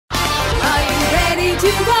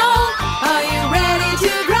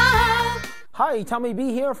Hi, Tommy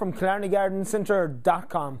B here from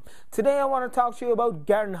KillarneyGardenCentre.com. Today I want to talk to you about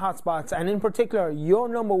garden hotspots, and in particular your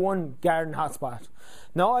number one garden hotspot.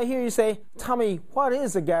 Now I hear you say, Tommy, what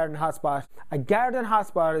is a garden hotspot? A garden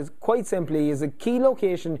hotspot is quite simply is a key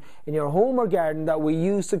location in your home or garden that we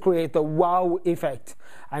use to create the wow effect.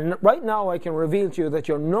 And right now I can reveal to you that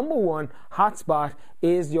your number one hotspot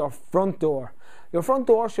is your front door. Your front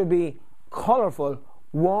door should be colourful,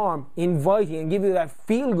 warm, inviting, and give you that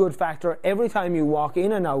feel-good factor every time you walk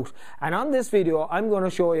in and out. And on this video I'm going to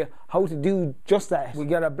show you how to do just that. We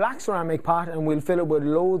get a black ceramic pot and we'll fill it with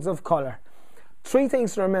loads of colour. 3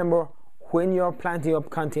 things to remember when you're planting up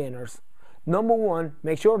containers. Number 1,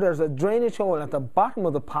 make sure there's a drainage hole at the bottom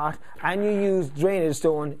of the pot and you use drainage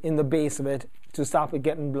stone in the base of it to stop it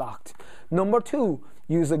getting blocked. Number 2,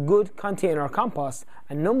 use a good container compost.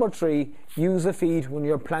 And number 3, use a feed when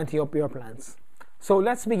you're planting up your plants. So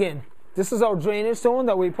let's begin. This is our drainage stone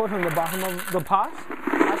that we put on the bottom of the pot.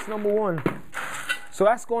 That's number 1. So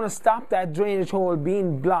that's going to stop that drainage hole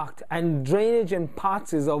being blocked, and drainage in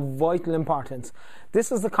pots is of vital importance.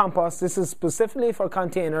 This is the compost. This is specifically for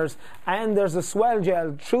containers, and there's a swell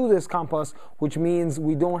gel through this compost, which means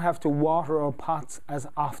we don't have to water our pots as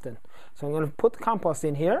often. So I'm going to put the compost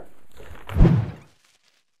in here.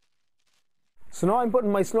 So now I'm putting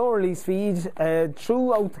my slow release feed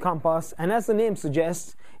throughout the compost, and as the name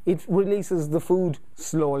suggests, it releases the food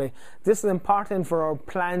slowly. This is important for our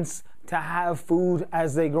plants to have food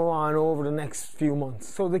as they grow on over the next few months.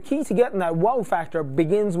 So the key to getting that wow factor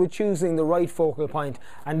begins with choosing the right focal point.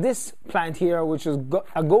 And this plant here, which is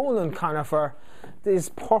a golden conifer, is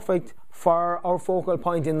perfect for our focal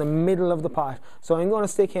point in the middle of the pot. So I'm going to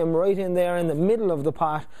stick him right in there in the middle of the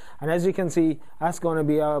pot, and as you can see, that's going to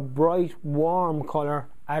be a bright warm colour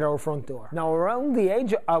at our front door. Now around the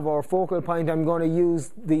edge of our focal point I'm going to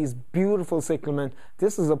use these beautiful cyclamen.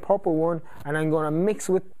 This is a purple one, and I'm going to mix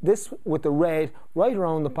with this with the red right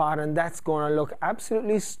around the pot, and that's going to look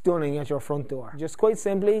absolutely stunning at your front door. Just quite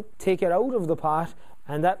simply take it out of the pot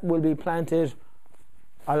and that will be planted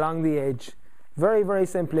along the edge. Very, very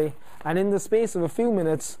simply, and in the space of a few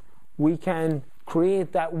minutes we can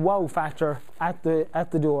create that wow factor at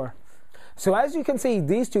the door. So as you can see,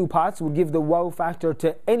 these 2 pots will give the wow factor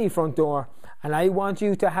to any front door, and I want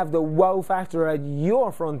you to have the wow factor at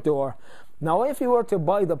your front door. Now if you were to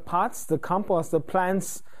buy the pots, the compost, the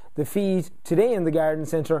plants, the feed today in the garden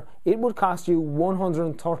centre, it would cost you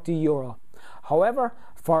 €130. However,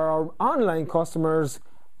 for our online customers,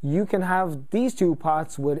 you can have these 2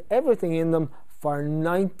 pots with everything in them for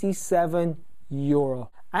 €97.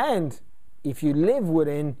 And if you live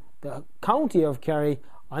within the county of Kerry,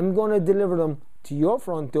 I'm going to deliver them to your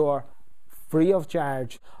front door free of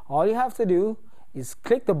charge. All you have to do is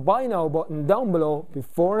click the buy now button down below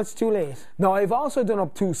before it's too late. Now I've also done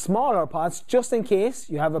up 2 smaller pots just in case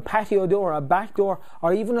you have a patio door, a back door,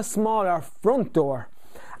 or even a smaller front door.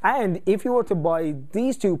 And if you were to buy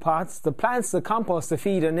these 2 pots, the plants, the compost, the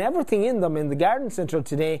feed and everything in them in the garden centre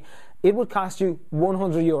today, it would cost you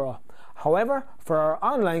 €100. However, for our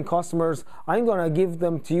online customers, I'm going to give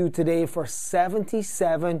them to you today for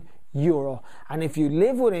 €77. And if you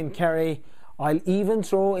live within Kerry, I'll even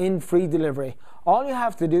throw in free delivery. All you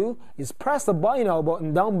have to do is press the buy now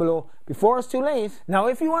button down below before it's too late. Now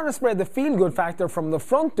if you want to spread the feel good factor from the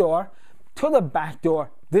front door to the back door,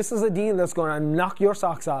 this is a deal that's going to knock your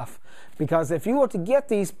socks off. Because if you were to get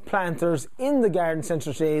these planters in the garden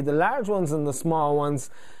centre today, the large ones and the small ones,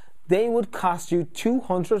 they would cost you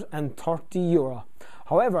 €230.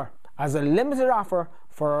 However, as a limited offer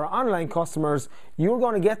for our online customers, you're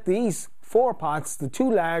going to get these 4 pots, the 2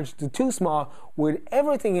 large, the 2 small, with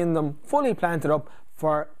everything in them fully planted up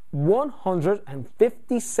for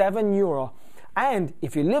 €157. And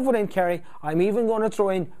if you live within Kerry, I'm even going to throw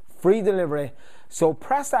in free delivery. So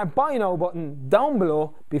press that buy now button down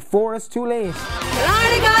below before it's too late.